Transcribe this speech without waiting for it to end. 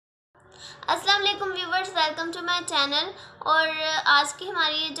अस्सलाम वालेकुम viewers, welcome to my channel. और आज की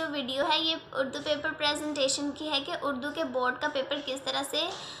हमारी ये जो वीडियो है ये उर्दू पेपर प्रेजेंटेशन की है कि उर्दू के बोर्ड का पेपर किस तरह से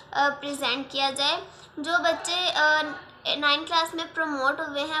प्रेजेंट किया जाए। जो बच्चे 9th क्लास में प्रमोट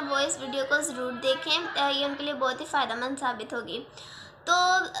हुए हैं वो इस वीडियो को ज़रूर देखें, ये उनके लिए बहुत ही फ़ायदेमंद साबित होगी। तो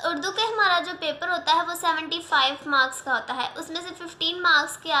उर्दू के हमारा जो पेपर होता है वो 75 मार्क्स का होता है। उसमें से 15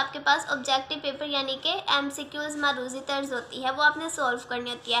 मार्क्स के आपके पास ऑब्जेक्टिव पेपर यानी कि MCQs मारूजी तर्ज होती है, वो आपने सॉल्व करनी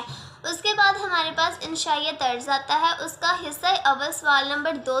होती है। उसके बाद हमारे पास इंशाइया तर्ज आता है, उसका हिस्सा अव्वल सवाल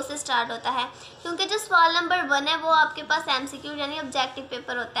नंबर 2 से स्टार्ट होता है, क्योंकि जो सवाल नंबर 1 है वो आपके पास MCQ यानी ऑब्जेक्टिव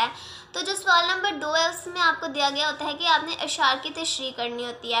पेपर होता है। तो जो सवाल नंबर 2 है उसमें आपको दिया गया होता है कि आपने अशार की तशरीह करनी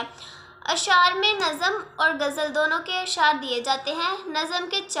होती है। अशार में नज़म और गज़ल दोनों के अशार दिए जाते हैं। नज़म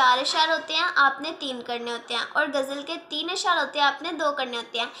के 4 अशार होते हैं, आपने 3 करने होते हैं, और गज़ल के 3 अशार होते हैं, आपने 2 करने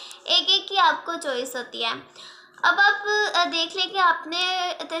होते हैं। एक एक की आपको चॉइस होती है। अब आप देख लें कि आपने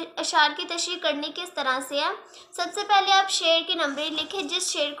अशार की तशरीह करनी किस तरह से है। सबसे पहले आप शेर की नंबरिंग लिखें जिस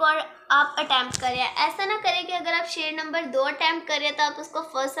शेर को आप अटैम्प्ट कर रहे हैं। ऐसा ना करें कि अगर आप शेर नंबर 2 अटैम्प्ट कर रहे हैं तो आप उसको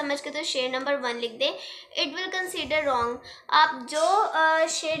फर्स्ट समझ के तो शेर नंबर 1 लिख दें, इट विल कंसीडर रॉन्ग। आप जो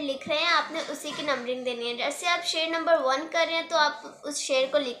शेर लिख रहे हैं आपने उसी की नंबरिंग देनी है। जैसे आप शेर नंबर 1 कर रहे हैं तो आप उस शेर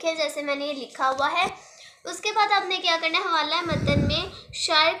को लिखें जैसे मैंने ये लिखा हुआ है। उसके बाद आपने क्या करना है, हवाला मतन में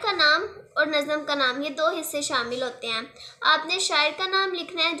शायर का नाम और नज़म का नाम, ये 2 हिस्से शामिल होते हैं। आपने शायर का नाम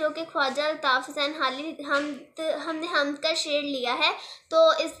लिखना है जो कि ख्वाजा अल्ताफ़ हुसैन हाली हमने हमद का शेर लिया है,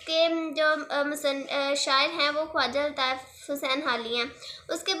 तो इसके जो शायर हैं वो ख्वाजा अल्ताफ़ हुसैन हाली हैं।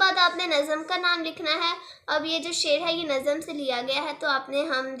 उसके बाद आपने नज़म का नाम लिखना है। अब ये जो शेर है ये नज़म से लिया गया है तो आपने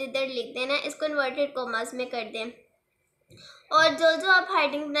हमद इधर लिख देना है, इसको इन्वर्टेड कॉमास में कर दें। और जो आप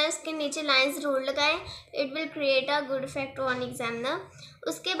हाइडिंग बनाए उसके नीचे लाइन ज़रूर लगाएं, it will create a good effect on examiner.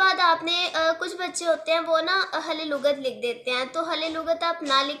 उसके बाद आपने कुछ बच्चे होते हैं वो ना हले लुगत लिख देते हैं, तो हले लुगत आप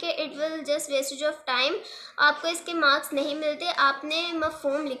ना लिखें, it will just wastage of time, आपको इसके मार्क्स नहीं मिलते। आपने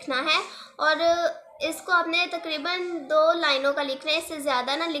मफ़हूम लिखना है और इसको आपने तकरीबन 2 लाइनों का लिखना है, इससे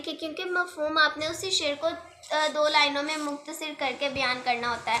ज़्यादा ना लिखें, क्योंकि मफ़हूम आपने उसी शेर को 2 लाइनों में मुख्तसर करके बयान करना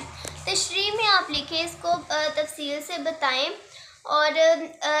होता है। तशरीह में आप लिखें, इसको तफसील से बताएं, और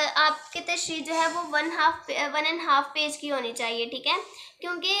आपकी तशरीह जो है वो 1.5 पेज की होनी चाहिए, ठीक है,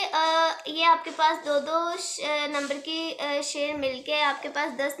 क्योंकि ये आपके पास 2-2 नंबर की शेर मिलके आपके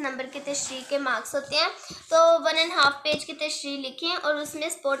पास 10 नंबर की तशरीह के मार्क्स होते हैं। तो 1.5 पेज की तशरीह लिखें और उसमें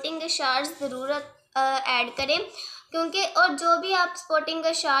स्पोर्टिंग अशार ज़रूर ऐड करें, क्योंकि और जो भी आप स्पोर्टिंग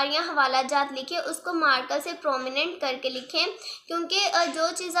अशार या हवाला जात लिखें उसको मार्कर से प्रोमिनेंट करके लिखें, क्योंकि जो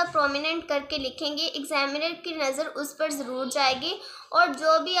चीज़ आप प्रोमिनेंट करके लिखेंगे एग्जामिनर की नज़र उस पर ज़रूर जाएगी, और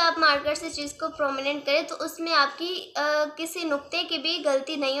जो भी आप मार्कर से चीज़ को प्रोमिनेंट करें तो उसमें आपकी किसी नुक्ते की भी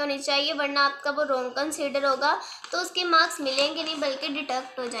गलती नहीं होनी चाहिए, वरना आपका वो रॉन्ग कंसीडर होगा तो उसके मार्क्स मिलेंगे नहीं बल्कि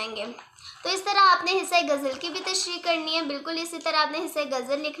डिडक्ट हो जाएंगे। तो इस तरह आपने हिस्सा गज़ल की भी तशरीह करनी है। बिल्कुल इसी तरह आपने हिस्सा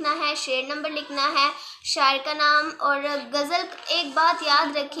गज़ल लिखना है, शेर नंबर लिखना है, शायर का नाम। और गज़ल, एक बात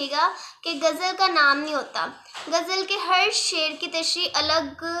याद रखिएगा कि गज़ल का नाम नहीं होता, गज़ल के हर शेर की तशरीह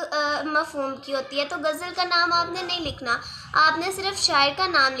अलग मफ़हूम की होती है, तो गज़ल का नाम आपने नहीं लिखना, आपने सिर्फ शायर का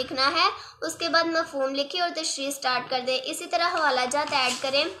नाम लिखना है। उसके बाद मफ़हूम लिखिए और तशरीह स्टार्ट कर दें। इसी तरह हवाला जात ऐड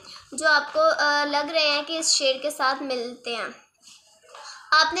करें जो आपको लग रहे हैं कि इस शेर के साथ मिलते हैं।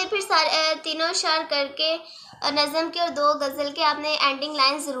 आपने फिर सारे तीनों अशार करके नज़म के और 2 गज़ल के आपने एंडिंग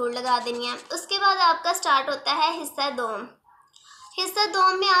लाइन ज़रूर लगा देनी है। उसके बाद आपका स्टार्ट होता है हिस्सा 2। हिस्सा 2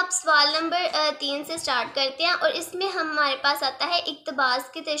 में आप सवाल नंबर 3 से स्टार्ट करते हैं और इसमें हमारे पास आता है इक़्तिबास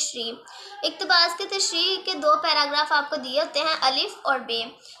की तशरीह। इक़्तिबास की तशरीह के 2 पैराग्राफ आपको दिए होते हैं, अलिफ और बे।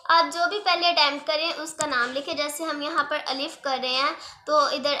 आप जो भी पहले अटैम्प्ट करें उसका नाम लिखें, जैसे हम यहाँ पर अलिफ कर रहे हैं तो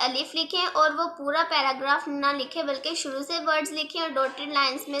इधर अलिफ लिखें, और वो पूरा पैराग्राफ ना लिखें बल्कि शुरू से वर्ड्स लिखें और डॉटेड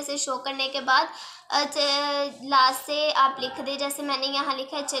लाइंस में से शो करने के बाद लास्ट से आप लिख दें। जैसे मैंने यहाँ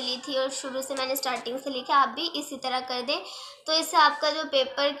लिखा है चली थी और शुरू से मैंने स्टार्टिंग से लिखा, आप भी इसी तरह कर दें, तो इससे आपका जो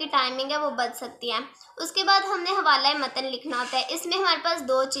पेपर की टाइमिंग है वो बच सकती है। उसके बाद हमने हवाला मतन लिखना होता है। इसमें हमारे पास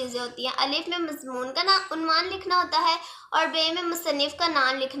 2 चीज़ें होती हैं, अलिफ में मज़मून का नाम उन्वान लिखना होता है और बे में मुसन्निफ़ का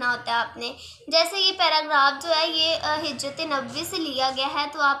नाम लिखना होता है आपने। जैसे ये पैराग्राफ जो है ये हिजरत नबवी से लिया गया है,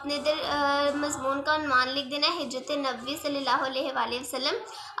 तो आपने इधर मज़मून का उन्वान लिख देना है हिजरत नबवी सल्लल्लाहु अलैहि वसल्लम।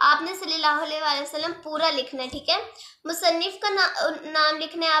 आपने सल्लल्लाहु अलैहि वसल्लम पूरा लिखना है, ठीक है। मुसन्निफ़ का नाम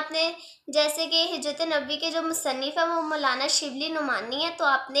लिखना है आपने, जैसे कि हिजरत नबवी के जो मुसन्निफ़ है वो मौलाना शिबली नुमानी है, तो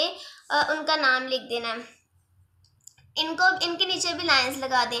आपने उनका नाम लिख देना है। इनको इनके नीचे भी लाइंस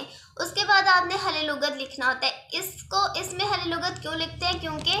लगा दें। उसके बाद आपने हले लुगत लिखना होता है। इसमें हले लुगत क्यों लिखते हैं?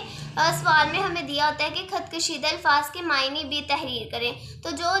 क्योंकि सवाल में हमें दिया होता है कि खत कशीदा अल्फाज के मायने भी तहरीर करें।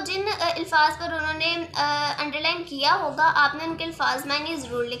 तो जिन अल्फाज पर उन्होंने अंडरलाइन किया होगा, आपने उनके अल्फाज मायने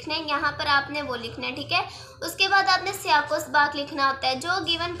ज़रूर लिखने हैं। यहाँ पर आपने वो लिखना है, ठीक है। उसके बाद आपने सियाको सबाक लिखना होता है। जो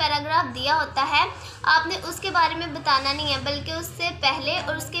गिवन पैराग्राफ दिया होता है, आपने उसके बारे में बताना नहीं है, बल्कि उससे पहले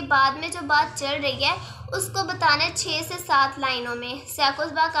और उसके बाद में जो बात चल रही है उसको बताना है 6 से 7 लाइनों में। सियाको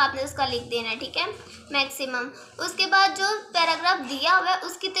सबाक आपने उसका लिख देना है, ठीक है, मैक्सिमम। उसके बाद जो पैराग्राफ दिया हुआ है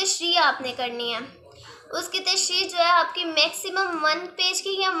उसकी तशरीह आपने करनी है। उसकी तशरीह जो है आपकी मैक्सिमम 1 पेज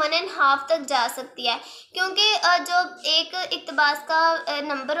की या 1.5 तक जा सकती है, क्योंकि जो एक इक़्तिबास का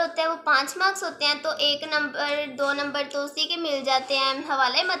नंबर होता है वो 5 मार्क्स होते हैं। तो 1 नंबर 2 नंबर तो उसी के मिल जाते हैं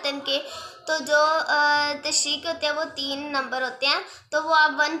हवाले मतन के। तो जो तशरीह के होते हैं वो 3 नंबर होते हैं। तो वो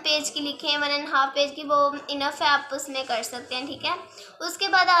आप 1 पेज की लिखें, 1.5 पेज की, वो इनफ है, आप उसमें कर सकते हैं, ठीक है। उसके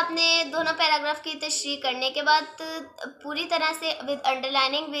बाद आपने दोनों पैराग्राफ की तशरीह करने के बाद पूरी तरह से विद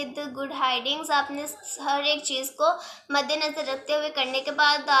अंडरलाइनिंग विद गुड हाइडिंग्स आपने हर एक चीज़ को मद्देनज़र रखते हुए करने के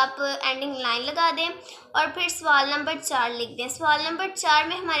बाद आप एंडिंग लाइन लगा दें और फिर सवाल नंबर 4 लिख दें। सवाल नंबर 4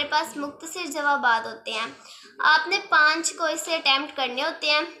 में हमारे पास मुख्तसर जवाबात होते हैं। आपने 5 को इससे अटैम्प्ट करने होते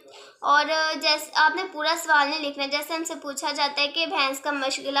हैं और जैसे आपने पूरा सवाल नहीं लिखना। जैसे हमसे पूछा जाता है कि भैंस का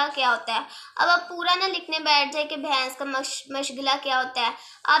मशगला क्या होता है, अब आप पूरा ना लिखने बैठ जाए कि भैंस का मशगला क्या होता है।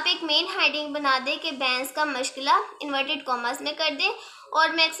 आप एक मेन हेडिंग बना दें कि भैंस का मशगला इन्वर्टेड कॉमर्स में कर दें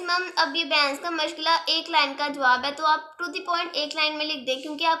और मैक्सिमम अब ये भैंस का मशगला 1 लाइन का जवाब है तो आप टू द पॉइंट 1 लाइन में लिख दें,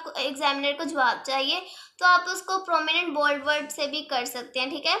 क्योंकि आपको एग्जामिनर को जवाब चाहिए। तो आप उसको प्रोमिनेंट बोल्ड वर्ड से भी कर सकते हैं,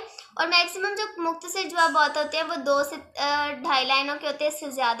 ठीक है। और मैक्सिमम जो मुख्तसर जवाब होते हैं वो 2 से 2.5 लाइनों के होते हैं, इससे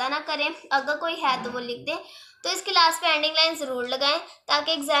ज़्यादा ना करें। अगर कोई है तो वो लिख दें। तो इसके लास्ट पे एंडिंग लाइन ज़रूर लगाएं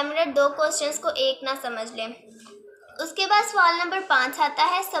ताकि एग्जामिनर 2 क्वेश्चंस को एक ना समझ लें। उसके बाद सवाल नंबर 5 आता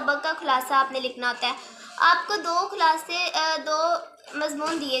है, सबक का खुलासा आपने लिखना होता है। आपको 2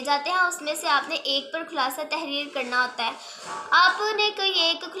 मजमून दिए जाते हैं, उसमें से आपने एक पर खुलासा तहरीर करना होता है। आपने कोई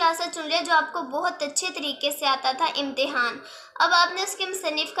एक खुलासा चुन लिया जो आपको बहुत अच्छे तरीके से आता था, इम्तिहान। अब आपने उसके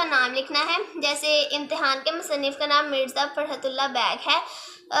मुसन्निफ़ का नाम लिखना है। जैसे इम्तिहान के मुसन्निफ़ का नाम मिर्ज़ा फरहतुल्लाह बैग है,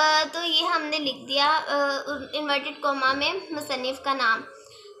 तो ये हमने लिख दिया इन्वर्टेड कोमा में मुसन्निफ़ का नाम।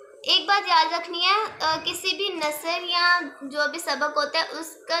 एक बात याद रखनी है, किसी भी नसर या जो भी सबक होता है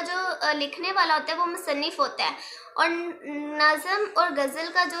उसका जो लिखने वाला होता है वो मुसन्निफ़ होता है और नज़म और गज़ल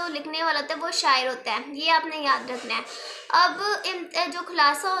का जो लिखने वाला होता है वो शायर होता है। ये आपने याद रखना है। अब जो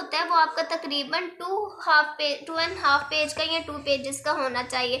खुलासा होता है वो आपका तकरीबन 2.5 पेज का या 2 पेजेस का होना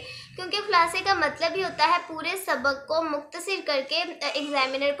चाहिए, क्योंकि खुलासे का मतलब ही होता है पूरे सबक को मुख्तसर करके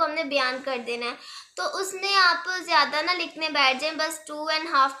एग्जामिनर को हमने बयान कर देना है। तो उसमें आप ज़्यादा ना लिखने बैठ जाएं, बस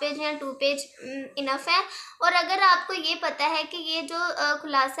 2.5 पेज या 2 पेज इनफ है। और अगर आपको ये पता है कि ये जो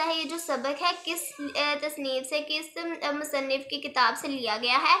खुलासा है, ये जो सबक है किस तसनीफ़ से, किस मुसन्निफ़ की किताब से लिया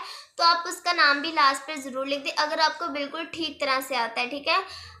गया है, तो आप उसका नाम भी लास्ट पे ज़रूर लिख दें अगर आपको बिल्कुल ठीक तरह से आता है, ठीक है।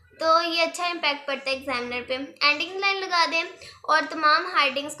 तो ये अच्छा इम्पैक्ट पड़ता है एग्जामिनर पे। एंडिंग लाइन लगा दें और तमाम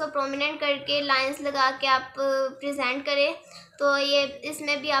हाइडिंग्स को प्रोमिनेंट करके लाइंस लगा के आप प्रेजेंट करें, तो ये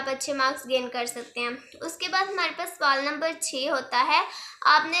इसमें भी आप अच्छे मार्क्स गेन कर सकते हैं। उसके बाद हमारे पास सवाल नंबर 6 होता है,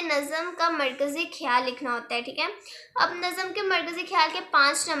 आपने नज़म का मरकज़ी ख्याल लिखना होता है, ठीक है। अब नज़म के मरकज़ी ख्याल के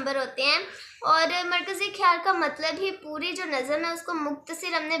 5 नंबर होते हैं और मरकज़ी ख्याल का मतलब ही पूरी जो नज़म है उसको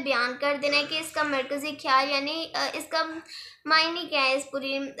मुख्तसर हमने बयान कर देना है कि इसका मरकज़ी ख्याल यानी इसका मायने क्या है। इस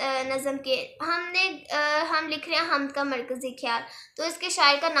पूरी नज़म के हम लिख रहे हैं हमद का मरकज़ी ख्याल, तो इसके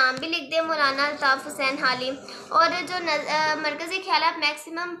शायर का नाम भी लिख दें, मौलाना अल्ताफ़ हुसैन हाली। और जो मरकज़ी ख्याल आप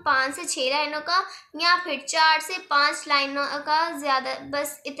मैक्सिमम 5 से 6 लाइनों का या फिर 4 से 5 लाइनों का ज़्यादा,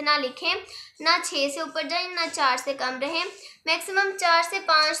 बस इतना लिखें, ना 6 से ऊपर जाए ना 4 से कम रहें। मैक्सिमम 4 से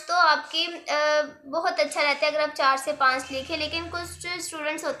 5 तो आपकी बहुत अच्छा रहता है अगर आप 4 से 5 लिखें, लेकिन कुछ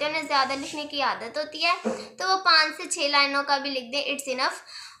स्टूडेंट्स होते हैं उन्हें ज़्यादा लिखने की आदत होती है तो वो 5 से 6 लाइनों का भी लिख दें, इट्स इनफ।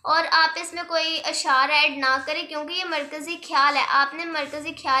 और आप इसमें कोई अशार ऐड ना करें क्योंकि ये मरकज़ी ख्याल है, आपने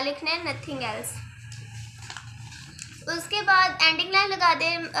मरकज़ी ख्याल लिखना है, नथिंग एल्स। उसके बाद एंडिंग लाइन लगा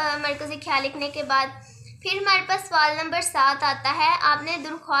दें मरकज़ी ख्याल लिखने के बाद। फिर हमारे पास सवाल नंबर 7 आता है, आपने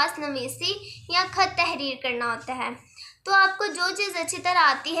दरख्वास्त नवीसी या ख़त तहरीर करना होता है। तो आपको जो चीज़ अच्छी तरह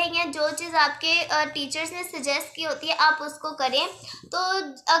आती है या जो चीज़ आपके टीचर्स ने सजेस्ट की होती है आप उसको करें। तो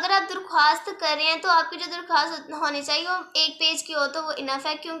अगर आप दरख्वास्त कर रहे हैं तो आपकी जो दरख्वास्त होनी चाहिए वो 1 पेज की हो तो वो इनफ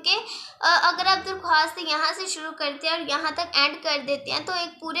है, क्योंकि अगर आप दरख्वास्त यहाँ से शुरू करते हैं और यहाँ तक एंड कर देते हैं तो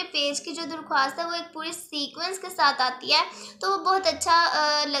एक पूरे पेज की जो दरख्वास्त है वो एक पूरी सीक्वेंस के साथ आती है, तो वो बहुत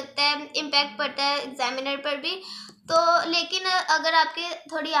अच्छा लगता है, इम्पैक्ट पड़ता है एग्जामिनर पर भी। तो लेकिन अगर आपके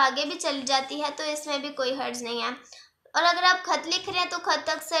थोड़ी आगे भी चली जाती है तो इसमें भी कोई हर्ज नहीं है। और अगर आप खत लिख रहे हैं तो खत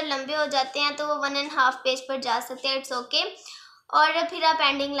अक्सर लंबे हो जाते हैं, तो वो 1.5 पेज पर जा सकते हैं, इट्स ओके। और फिर आप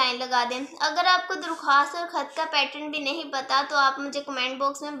एंडिंग लाइन लगा दें। अगर आपको दरख्वास्त और ख़त का पैटर्न भी नहीं पता तो आप मुझे कमेंट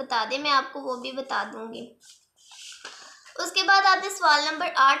बॉक्स में बता दें, मैं आपको वो भी बता दूँगी। उसके बाद आपने सवाल नंबर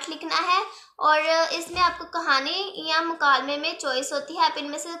 8 लिखना है और इसमें आपको कहानी या मुकालमे में चॉइस होती है। आप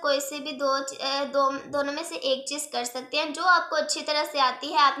इनमें से कोई से भी दोनों में से एक चीज़ कर सकते हैं जो आपको अच्छी तरह से आती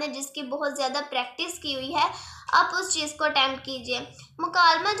है, आपने जिसकी बहुत ज़्यादा प्रैक्टिस की हुई है, आप उस चीज़ को अटेम्प्ट कीजिए।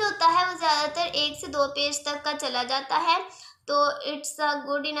 मुकालमा जो होता है वो ज़्यादातर 1 से 2 पेज तक का चला जाता है, तो इट्स अ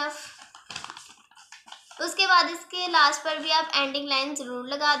गुड इनफ। उसके बाद इसके लास्ट पर भी आप एंडिंग लाइन ज़रूर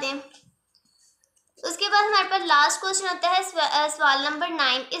लगा दें। उसके बाद हमारे पास लास्ट क्वेश्चन होता है सवाल नंबर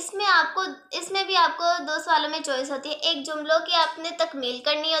 9। इसमें भी आपको 2 सवालों में चॉइस होती है। एक जुमलों की आपने तकमील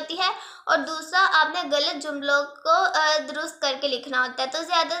करनी होती है और दूसरा आपने गलत जुमलों को दुरुस्त करके लिखना होता है। तो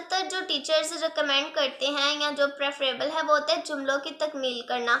ज़्यादातर जो टीचर्स रिकमेंड करते हैं या जो प्रेफरेबल है वो होता है जुमलों की तकमील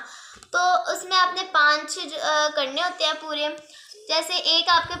करना। तो उसमें आपने 5 करने होते हैं पूरे। जैसे एक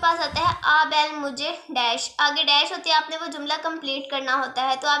आपके पास आता है आ बैल मुझे डैश, आगे डैश होती है, आपने वो जुमला कंप्लीट करना होता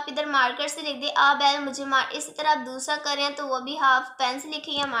है, तो आप इधर मार्कर से लिख दें आ बैल मुझे मार। इसी तरह आप दूसरा करें तो वो भी हाफ पेन से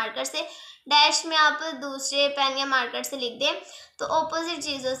लिखें या मार्कर से, डैश में आप दूसरे पेन या मार्कर से लिख दें, तो ऑपोजिट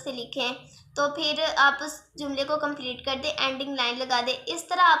चीज़ों से लिखें। तो फिर आप उस जुमले को कंप्लीट कर दें, एंडिंग लाइन लगा दें। इस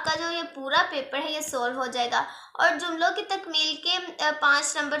तरह आपका जो ये पूरा पेपर है ये सॉल्व हो जाएगा। और जुमलों की तकमील के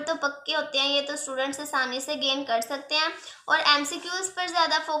 5 नंबर तो पक्के होते हैं, ये तो स्टूडेंट्स आसानी से गेन कर सकते हैं। और एमसीक्यूज़ पर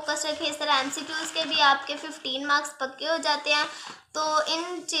ज़्यादा फोकस रखें, इस तरह एमसीक्यूज़ के भी आपके 15 मार्क्स पक्के हो जाते हैं। तो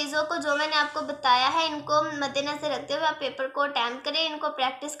इन चीज़ों को जो मैंने आपको बताया है इनको मद्देनज़र रखते हुए आप पेपर को अटेम्प्ट करें, इनको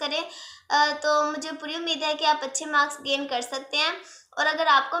प्रैक्टिस करें। तो मुझे पूरी उम्मीद है कि आप अच्छे मार्क्स गेन कर सकते हैं। और अगर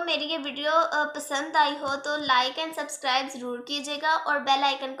आपको मेरी ये वीडियो पसंद आई हो तो लाइक एंड सब्सक्राइब ज़रूर कीजिएगा और बेल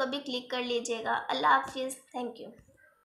आइकन को भी क्लिक कर लीजिएगा। अल्लाह हाफिज़, थैंक यू।